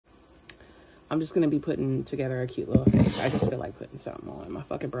I'm just going to be putting together a cute little face. I just feel like putting something on. My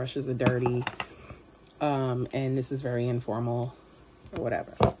fucking brushes are dirty. And this is very informal or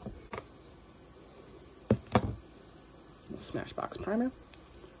whatever. Smashbox primer.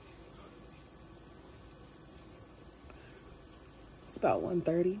 It's about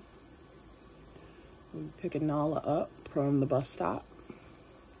 1:30. I'm picking Nala up from the bus stop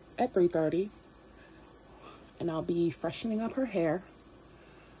at 3:30. And I'll be freshening up her hair.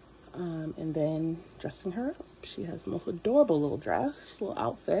 And then dressing her up. She has the most adorable little dress, little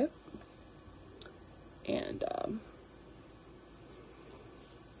outfit. And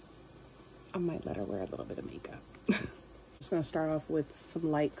I might let her wear a little bit of makeup. Just going to start off with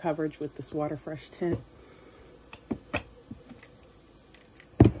some light coverage with this Water Fresh tint.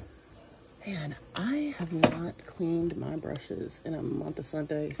 And I have not cleaned my brushes in a month of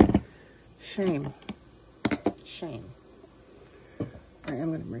Sundays. Shame. Shame. I am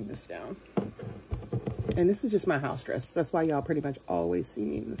going to bring this down. And this is just my house dress. That's why y'all pretty much always see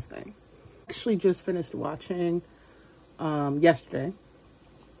me in this thing. Actually just finished watching yesterday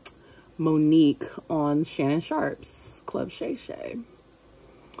Monique on Shannon Sharp's Club Shay Shay.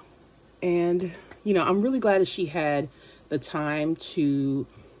 And, you know, I'm really glad that she had the time to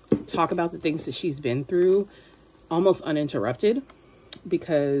talk about the things that she's been through almost uninterrupted,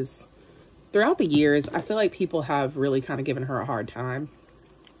 because throughout the years, I feel like people have really kind of given her a hard time.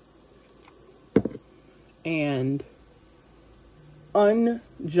 And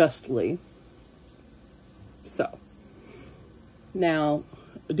unjustly so. Now,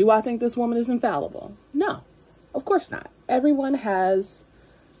 do I think this woman is infallible? No, of course not. Everyone has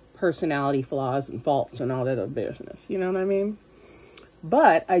personality flaws and faults and all that other business. You know what I mean?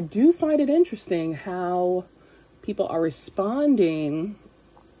 But I do find it interesting how people are responding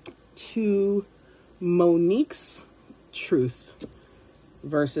to Monique's truth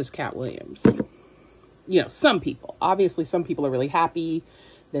versus Cat Williams. You know, some people. Obviously, some people are really happy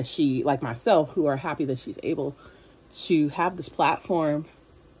that she, like myself, who are happy that she's able to have this platform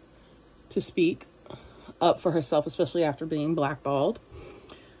to speak up for herself, especially after being blackballed.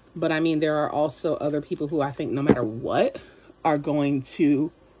 But I mean, there are also other people who I think no matter what are going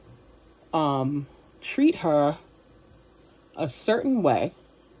to treat her a certain way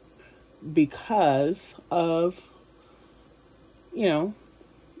because of, you know,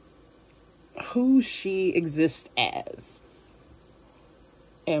 who she exists as.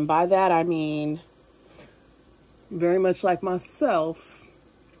 And by that I mean, very much like myself,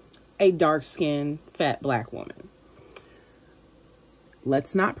 a dark-skinned fat black woman.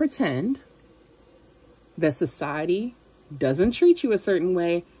 Let's not pretend that society doesn't treat you a certain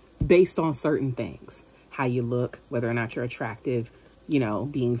way based on certain things. How you look, whether or not you're attractive, you know,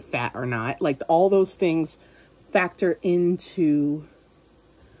 being fat or not. Like, all those things factor into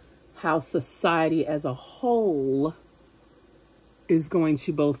how society as a whole is going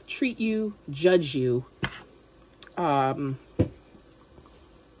to both treat you, judge you. And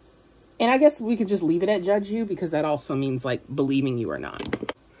I guess we could just leave it at judge you, because that also means like believing you or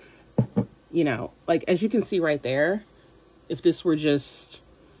not. You know, like as you can see right there, if this were just,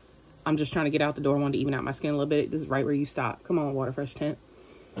 I'm just trying to get out the door, I wanted to even out my skin a little bit, this is right where you stop. Come on, Water Fresh tint.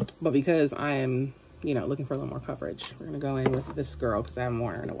 But because I am, you know, looking for a little more coverage, we're going to go in with this girl because I haven't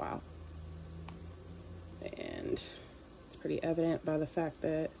worn her in a while. And it's pretty evident by the fact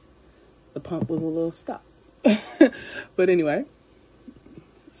that the pump was a little stuck. But anyway,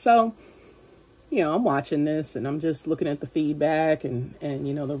 so, you know, I'm watching this and I'm just looking at the feedback and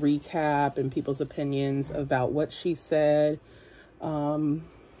you know, the recap and people's opinions about what she said. And,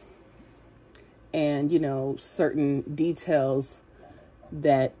 you know, certain details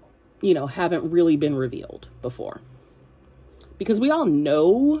that, you know, haven't really been revealed before. Because we all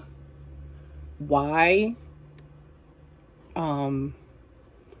know why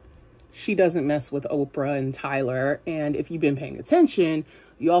she doesn't mess with Oprah and Tyler. And if you've been paying attention,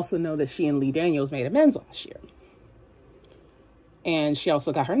 you also know that she and Lee Daniels made amends last year. And she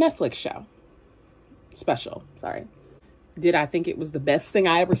also got her Netflix show. Special, sorry. Did I think it was the best thing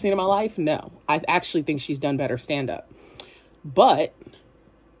I ever seen in my life? No. I actually think she's done better stand-up. But,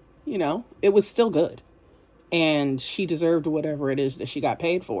 you know, it was still good. And she deserved whatever it is that she got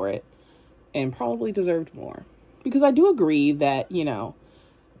paid for it. And probably deserved more. Because I do agree that, you know,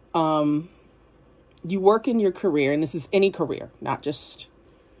 you work in your career, and this is any career, not just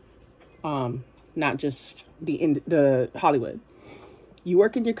the Hollywood. You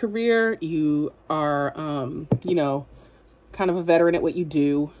work in your career, you are, you know, kind of a veteran at what you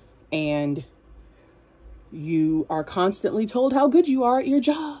do, and you are constantly told how good you are at your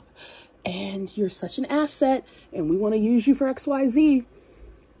job, and you're such an asset, and we want to use you for XYZ.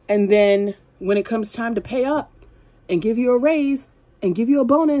 And then when it comes time to pay up and give you a raise and give you a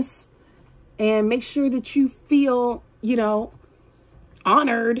bonus and make sure that you feel, you know,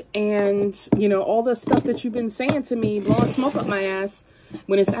 honored and, you know, all the stuff that you've been saying to me, blowing smoke up my ass,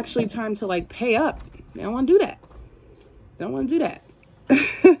 when it's actually time to like pay up. They don't want to do that. They don't want to do that.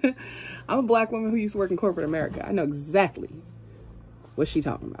 I'm a black woman who used to work in corporate America. I know exactly what she's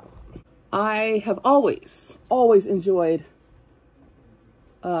talking about. I have always enjoyed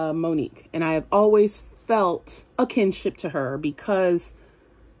Monique, and I have always felt a kinship to her because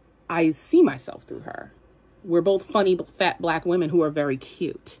I see myself through her. We're both funny, fat black women who are very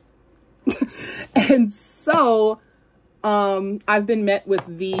cute. And so I've been met with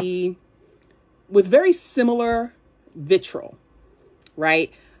very similar vitriol,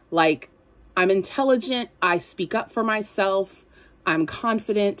 right? Like, I'm intelligent, I speak up for myself, I'm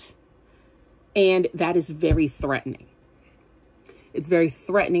confident, and that is very threatening. It's very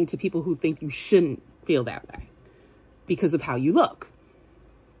threatening to people who think you shouldn't feel that way because of how you look.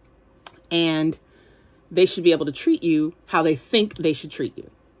 And they should be able to treat you how they think they should treat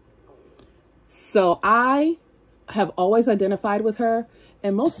you. So I have always identified with her.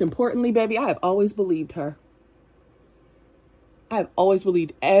 And most importantly, baby, I have always believed her. I have always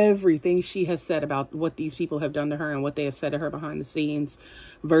believed everything she has said about what these people have done to her and what they have said to her behind the scenes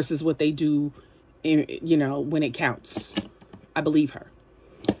versus what they do, you know, when it counts. I believe her.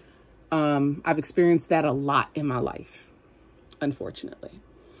 I've experienced that a lot in my life, unfortunately.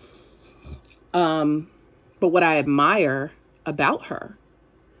 But what I admire about her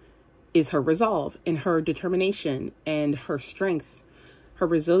is her resolve and her determination and her strength, her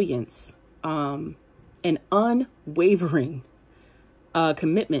resilience, an unwavering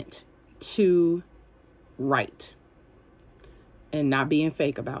commitment to right and not being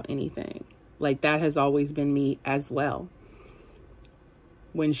fake about anything. Like, that has always been me as well.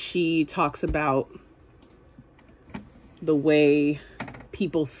 When she talks about the way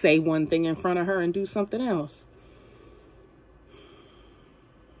people say one thing in front of her and do something else.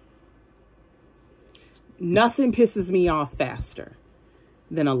 Nothing pisses me off faster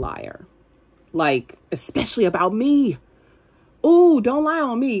than a liar. Like, especially about me. Ooh, don't lie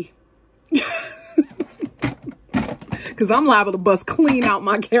on me. Because I'm liable to bust clean out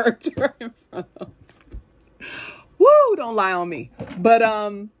my character in front of them. Woo, don't lie on me. But,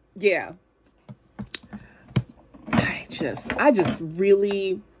 yeah.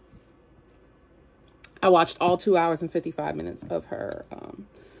 I watched all 2 hours and 55 minutes of her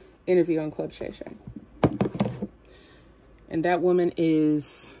interview on Club Shay Shay. And that woman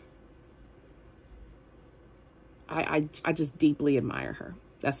is, I just deeply admire her.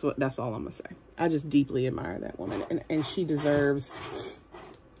 That's all I'm gonna say. I just deeply admire that woman. And she deserves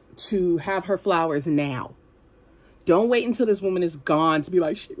to have her flowers now. Don't wait until this woman is gone to be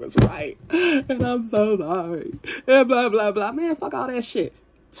like, she was right. And I'm so sorry. And blah, blah, blah. Man, fuck all that shit.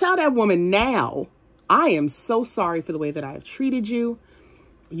 Tell that woman now, I am so sorry for the way that I have treated you.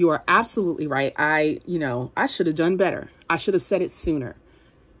 You are absolutely right. I should have done better. I should have said it sooner.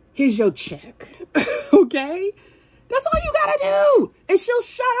 Here's your check. Okay? That's all you gotta do. And she'll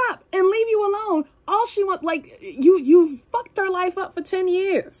shut up and leave you alone. All she wants, like, you've fucked her life up for 10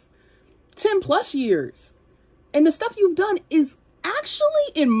 years. 10 plus years. And the stuff you've done is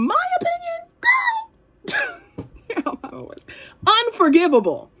actually, in my opinion, girl,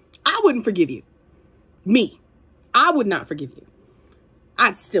 unforgivable. I wouldn't forgive you. Me. I would not forgive you.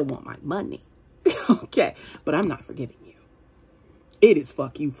 I'd still want my money. Okay. But I'm not forgiving you. It is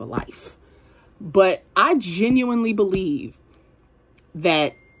fuck you for life. But I genuinely believe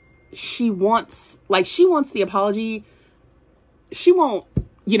that she wants the apology. She won't,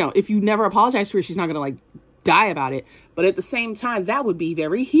 if you never apologize to her, she's not going to like die about it. But at the same time, that would be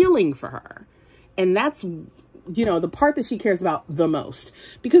very healing for her. And that's, the part that she cares about the most.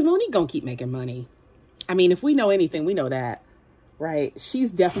 Because Monique gonna keep making money. I mean, if we know anything, we know that, right? She's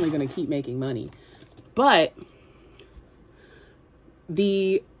definitely gonna keep making money. But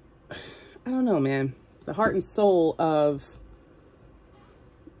I don't know, man. The heart and soul of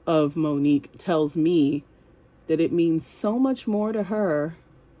Monique tells me that it means so much more to her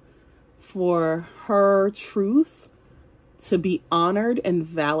for her truth to be honored and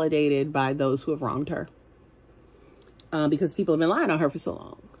validated by those who have wronged her. Because people have been lying on her for so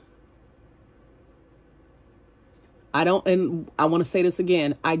long. And I want to say this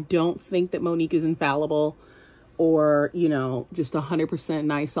again, I don't think that Monique is infallible or, just 100%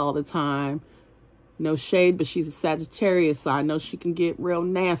 nice all the time. No shade, but she's a Sagittarius, so I know she can get real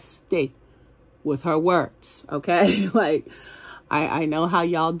nasty with her words, okay? Like, I know how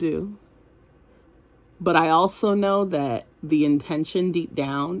y'all do. But I also know that the intention deep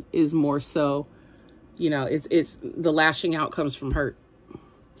down is more so, you know, it's the lashing out comes from hurt.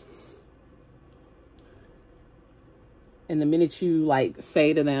 And the minute you like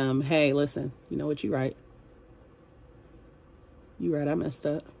say to them, hey, listen, you know what, you right. You right, I messed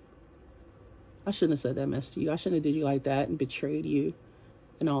up. I shouldn't have said that mess to you. I shouldn't have did you like that and betrayed you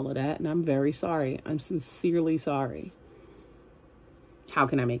and all of that. And I'm very sorry. I'm sincerely sorry. How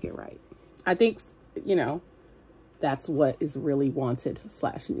can I make it right? I think, you know, that's what is really wanted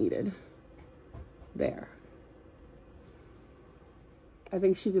 / needed there. I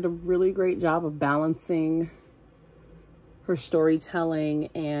think she did a really great job of balancing her storytelling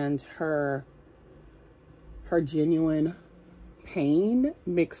and her genuine pain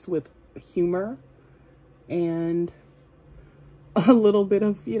mixed with humor and a little bit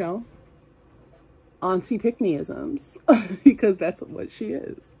of, you know, auntie pick-me-isms, because that's what she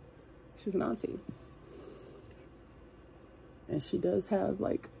is. She's an auntie. And she does have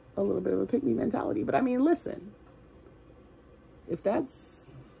like a little bit of a pick-me mentality. But I mean, listen, if that's,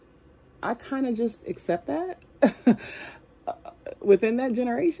 I kind of just accept that within that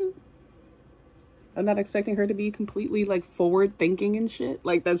generation. I'm not expecting her to be completely like forward thinking and shit.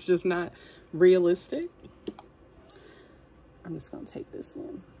 Like, that's just not realistic. I'm just gonna take this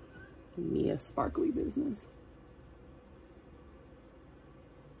one. Mia sparkly business.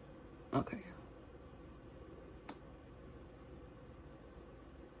 Okay.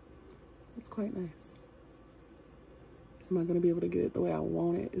 That's quite nice. Am I gonna be able to get it the way I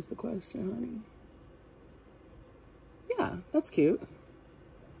want it is the question, honey. Yeah, that's cute.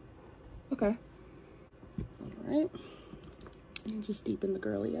 Okay. All right. And just deepen the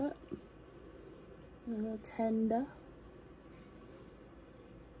girly up. A little tender.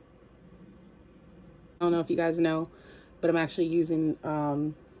 I don't know if you guys know, but I'm actually using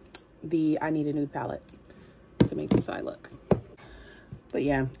the I Need a Nude palette to make this eye look. But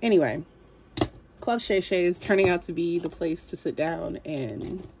yeah, anyway, Club Shay Shay is turning out to be the place to sit down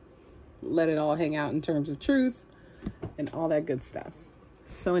and let it all hang out in terms of truth and all that good stuff.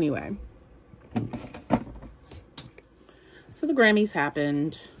 So anyway, so the Grammys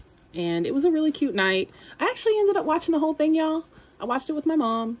happened and it was a really cute night. I actually ended up watching the whole thing, y'all. I watched it with my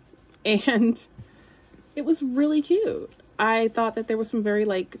mom and it was really cute. I thought that there were some very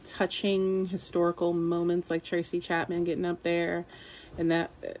like touching historical moments, like Tracy Chapman getting up there, and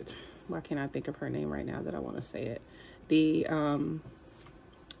that, why can't I think of her name right now that I want to say it? The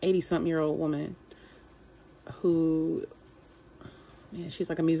 80-something-year-old woman who, man, she's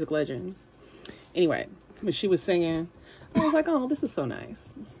like a music legend. Anyway, when she was singing, I was like, oh, this is so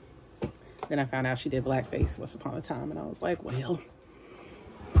nice. Then I found out she did blackface once upon a time, and I was like, well,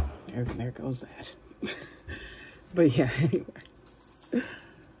 there goes that. But yeah, anyway.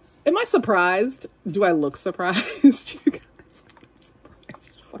 Am I surprised? Do I look surprised? You guys,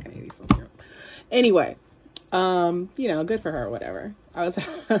 fucking 80-something. Anyway, you know, good for her, whatever. I was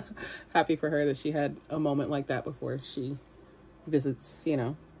happy for her that she had a moment like that before she visits, you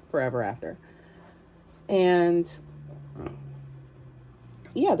know, forever after. And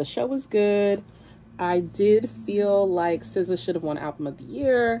yeah, the show was good. I did feel like SZA should have won Album of the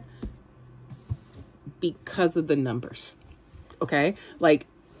Year because of the numbers. Okay, like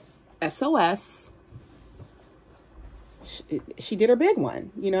SOS, she did her big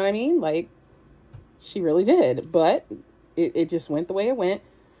one, you know what I mean? Like, she really did, but it just went the way it went.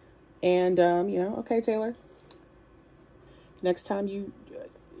 And you know, okay, Taylor, next time you're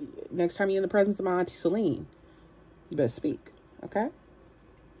in the presence of my auntie Celine, you better speak, okay?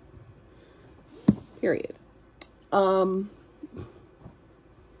 Period.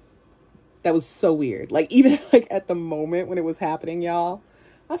 That was so weird. Like, even like at the moment when it was happening, y'all,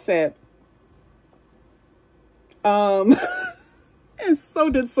 I said, and so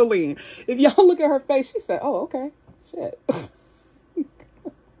did Celine. If y'all look at her face, she said, oh, okay, shit.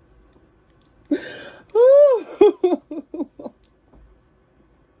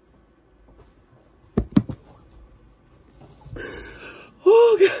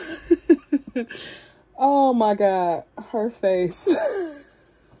 Oh, God. Oh my God, her face.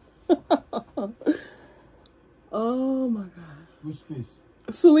 Oh my God. Whose face?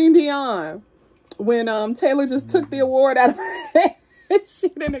 Celine Dion. When Taylor just took the award out of her hand, she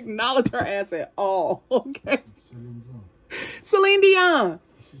didn't acknowledge her ass at all. Okay. Celine Dion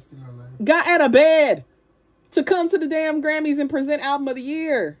She's still alive. got out of bed to come to the damn Grammys and present Album of the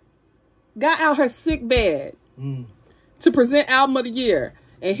Year. Got out her sick bed to present Album of the Year.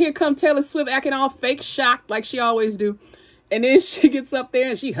 And here come Taylor Swift acting all fake shocked like she always do. And then she gets up there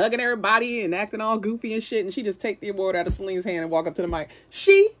and she hugging everybody and acting all goofy and shit. And she just take the award out of Celine's hand and walk up to the mic.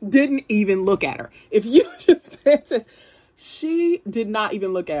 She didn't even look at her. If you just pay attention, She did not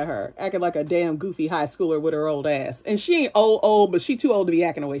even look at her, acting like a damn goofy high schooler with her old ass. And she ain't old, but she too old to be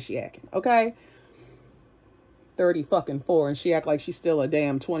acting the way she acting, okay? 30 fucking 4, and she act like she's still a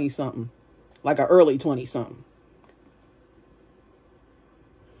damn 20-something. Like a early 20-something.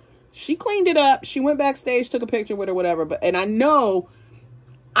 She cleaned it up. She went backstage, took a picture with her, whatever. And I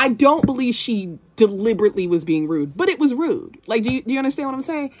don't believe she deliberately was being rude, but it was rude. Like, do you understand what I'm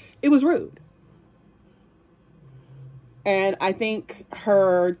saying? It was rude. And I think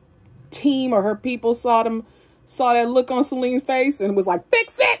her team or her people saw that look on Celine's face and was like,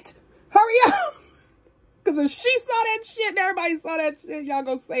 fix it! Hurry up! Because if she saw that shit and everybody saw that shit, y'all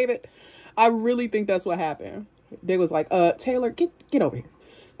go save it. I really think that's what happened. They was like, Taylor, get over here.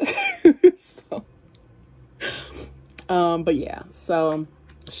 But yeah, so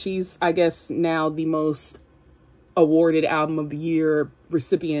she's, I guess, now the most awarded album of the year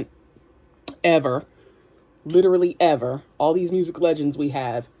recipient ever. Literally ever. All these music legends we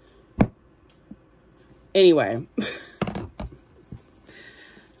have. Anyway.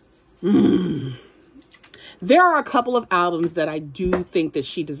 There are a couple of albums that I do think that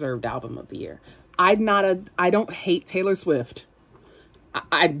she deserved album of the year. I don't hate Taylor Swift.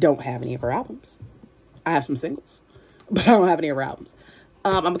 I don't have any of her albums. I have some singles, but I don't have any of her albums.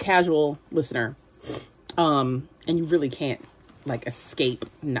 I'm a casual listener. And you really can't like escape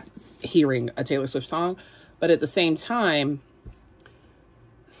not hearing a Taylor Swift song. But at the same time,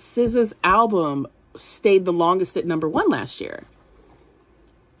 SZA's album stayed the longest at #1 last year.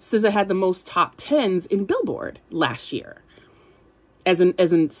 SZA had the most top 10s in Billboard last year as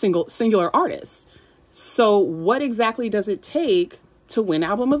a singular artist. So what exactly does it take to win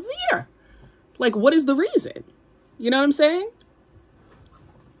album of the year? Like, what is the reason? You know what I'm saying?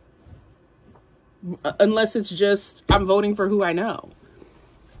 Unless it's just, I'm voting for who I know.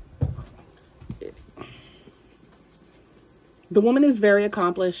 The woman is very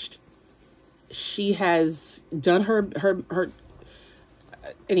accomplished. She has done her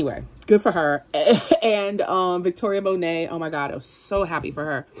anyway, good for her. And Victoria Monet, oh my God, I was so happy for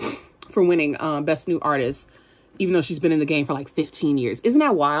her for winning Best New Artist, even though she's been in the game for like 15 years. Isn't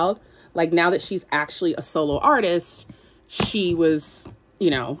that wild? Like, now that she's actually a solo artist, she was, you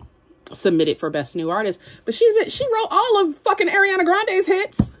know, submitted for Best New Artist. But she wrote all of fucking Ariana Grande's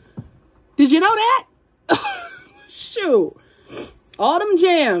hits. Did you know that? Shoot. All them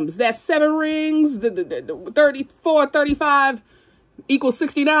jams, that 7 rings, the 34, 35 equals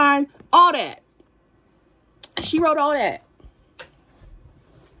 69, all that. She wrote all that.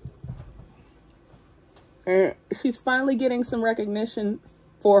 And she's finally getting some recognition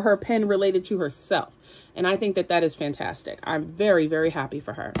for her pen related to herself. And I think that that is fantastic. I'm very, very happy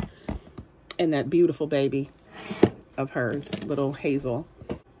for her. And that beautiful baby of hers, little Hazel.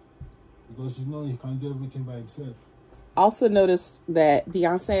 Because you know you can't do everything by himself. Also noticed that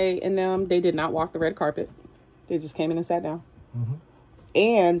Beyonce and them, they did not walk the red carpet. They just came in and sat down. Mm-hmm.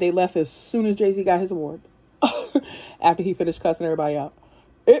 And they left as soon as Jay-Z got his award. After he finished cussing everybody out.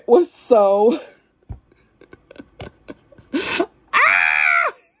 It was so...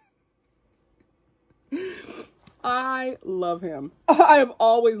 I love him. I have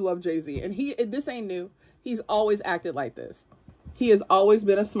always loved Jay-Z. And this ain't new. He's always acted like this. He has always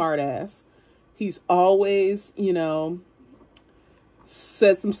been a smart ass. He's always, you know,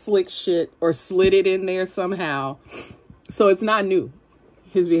 said some slick shit or slid it in there somehow. So it's not new.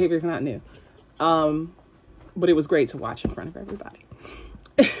 His behavior is not new. But it was great to watch in front of everybody.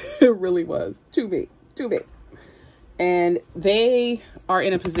 It really was. Too big. Too big. And they are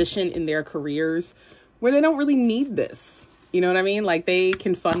in a position in their careers where they don't really need this. You know what I mean? Like, they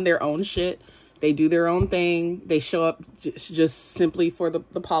can fund their own shit. They do their own thing. They show up just simply for the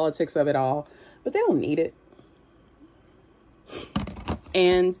politics of it all. But they don't need it.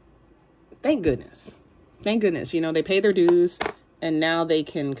 And thank goodness. Thank goodness. You know, they pay their dues. And now they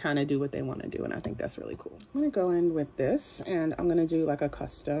can kind of do what they want to do. And I think that's really cool. I'm going to go in with this. And I'm going to do like a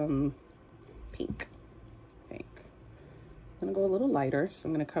custom pink. I'm going to go a little lighter. So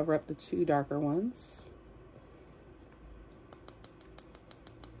I'm going to cover up the 2 darker ones.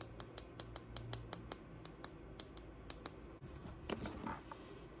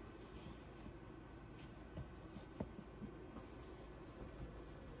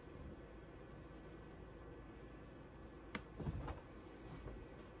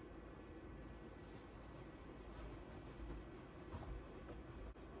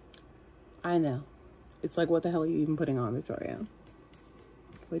 I know. It's like, what the hell are you even putting on, Victoria?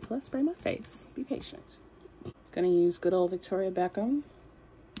 Wait till I spray my face. Be patient. Gonna use good old Victoria Beckham.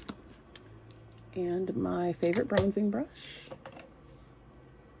 And my favorite bronzing brush.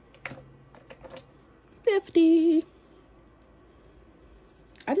 50.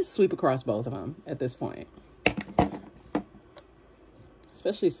 I just sweep across both of them at this point.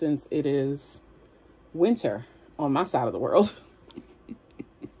 Especially since it is winter on my side of the world.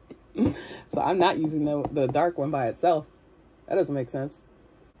 So I'm not using the dark one by itself. That doesn't make sense.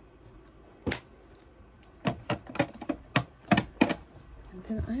 And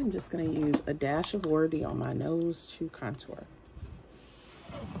then I'm just going to use a dash of Worthy on my nose to contour.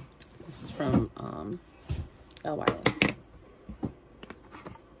 This is from LYS.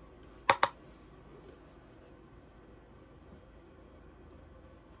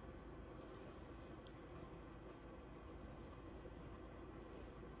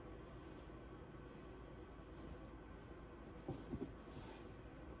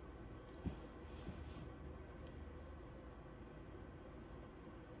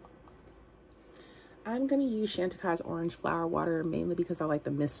 I'm going to use Chantecaille's Orange Flower Water mainly because I like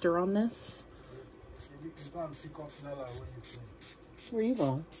the mister on this. Where are you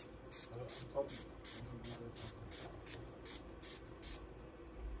going?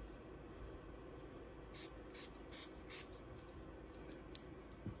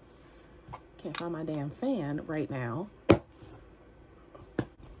 Can't find my damn fan right now.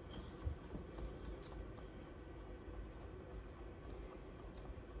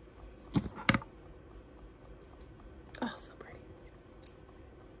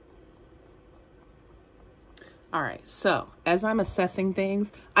 All right, so as I'm assessing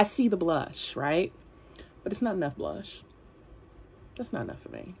things, I see the blush, right? But it's not enough blush. That's not enough for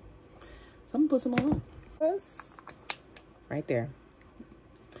me. So I'm gonna put some on. This right there.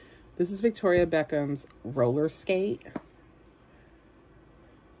 This is Victoria Beckham's Roller Skate.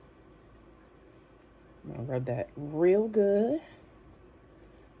 I'm gonna rub that real good.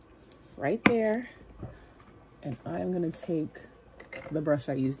 Right there. And I'm gonna take the brush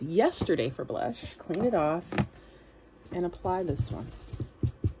I used yesterday for blush, clean it off, and apply this one.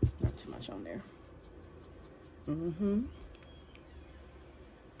 Not too much on there.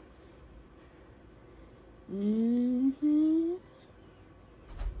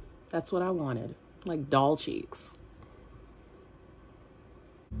 That's what I wanted. Like doll cheeks.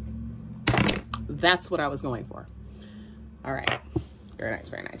 That's what I was going for. All right. Very nice,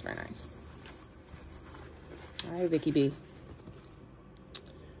 very nice, very nice. All right, Vicky B.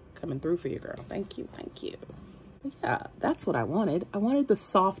 Coming through for you, girl. Thank you, thank you. Yeah, that's what I wanted. I wanted the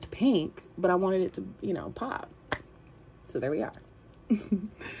soft pink, but I wanted it to, you know, pop. So there we are.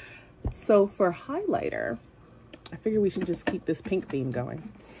 So for highlighter, I figure we should just keep this pink theme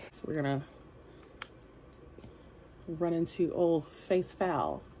going. So we're gonna run into old Faith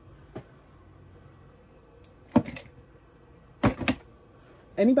Foul.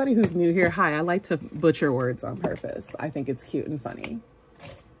 Anybody who's new here, hi, I like to butcher words on purpose. I think it's cute and funny.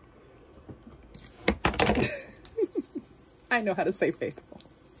 I know how to say faithful.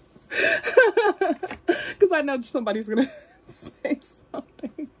 Because I know somebody's going to say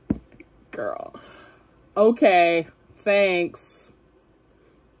something. Girl. Okay. Thanks.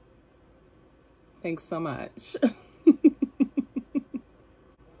 Thanks so much.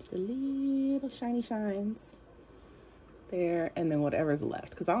 The little shiny shines. There. And then whatever's left.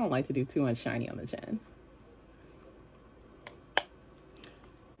 Because I don't like to do too much shiny on the chin.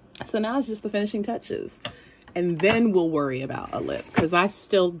 So now it's just the finishing touches. And then we'll worry about a lip, because I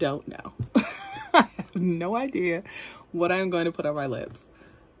still don't know. I have no idea what I'm going to put on my lips.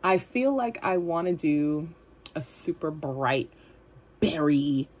 I feel like I want to do a super bright,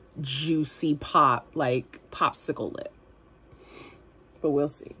 berry, juicy pop, like popsicle lip. But we'll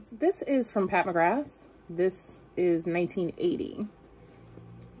see. This is from Pat McGrath. This is 1980,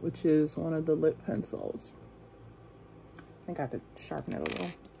 which is one of the lip pencils. I think I have to sharpen it a little.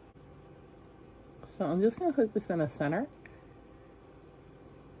 So I'm just going to put this in the center.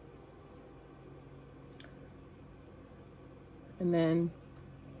 And then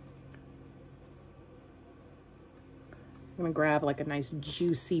I'm going to grab like a nice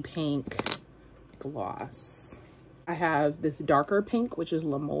juicy pink gloss. I have this darker pink, which is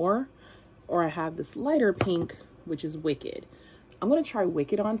L'Amour, or I have this lighter pink, which is Wicked. I'm going to try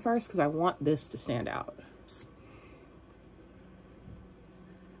Wicked on first because I want this to stand out.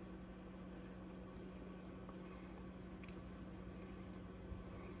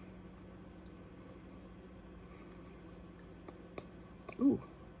 Ooh.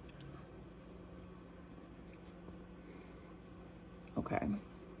 Okay.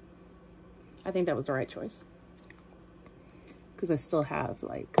 I think that was the right choice. Because I still have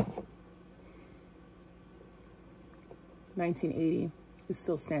like 1980 is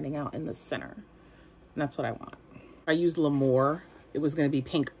still standing out in the center. And that's what I want. I used L'Amour. It was going to be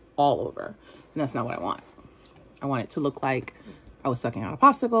pink all over. And that's not what I want. I want it to look like I was sucking on a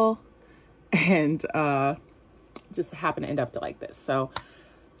popsicle and just happened to end up like this. So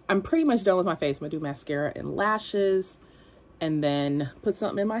I'm pretty much done with my face. I'm gonna do mascara and lashes and then put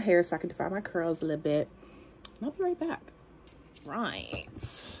something in my hair so I can define my curls a little bit. And I'll be right back. Right.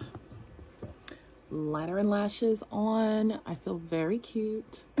 Liner and lashes on. I feel very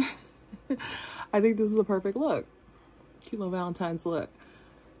cute. I think this is a perfect look. Cute little Valentine's look.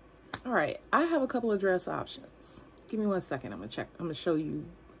 All right, I have a couple of dress options. Give me 1 second. I'm gonna show you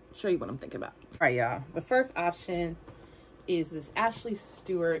what I'm thinking about. All right, y'all. The first option is this Ashley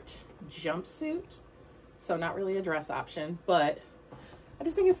Stewart jumpsuit. So not really a dress option, but I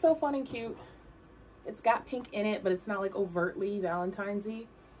just think it's so fun and cute. It's got pink in it, but it's not like overtly Valentine's-y.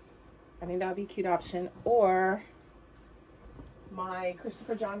 I think that would be a cute option. Or my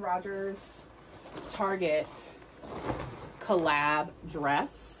Christopher John Rogers Target collab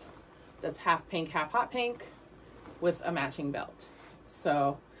dress that's half pink, half hot pink with a matching belt.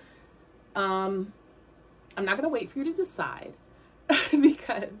 So I'm not gonna wait for you to decide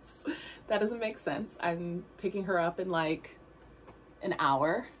because that doesn't make sense. I'm picking her up in like an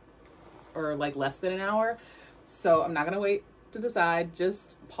hour or like less than an hour. So I'm not gonna wait to decide.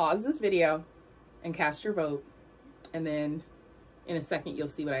 Just pause this video and cast your vote. And then in a second, you'll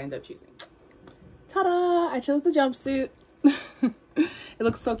see what I end up choosing. Ta-da! I chose the jumpsuit. It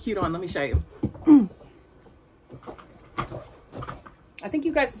looks so cute on. Let me show you. I think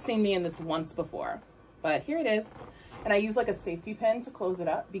you guys have seen me in this once before, but here it is. And I use like a safety pin to close it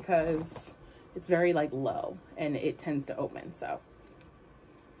up because it's very like low and it tends to open. So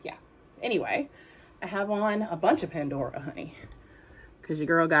yeah. Anyway, I have on a bunch of Pandora, honey, because your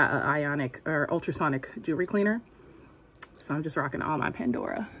girl got an ionic or ultrasonic jewelry cleaner. So I'm just rocking all my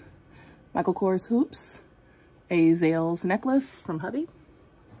Pandora. Michael Kors hoops, a Zelle's necklace from hubby.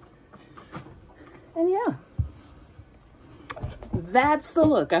 And yeah, that's the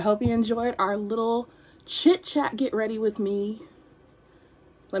look. I hope you enjoyed our little chit chat get ready with me.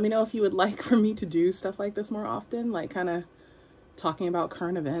 Let me know if you would like for me to do stuff like this more often, like kind of talking about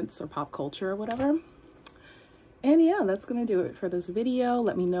current events or pop culture or whatever. And yeah, that's gonna do it for this video.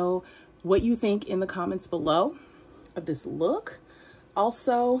 Let me know what you think in the comments below of this look.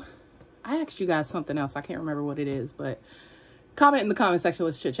 Also, I asked you guys something else. I can't remember what it is, but comment in the comment section.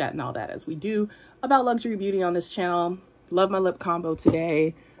 Let's chit chat and all that as we do about luxury beauty on this channel. Love my lip combo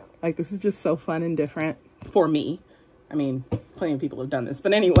today. Like, this is just so fun and different for me. I mean, plenty of people have done this,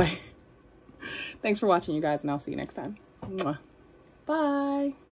 but anyway, thanks for watching, you guys, and I'll see you next time. Mwah. Bye.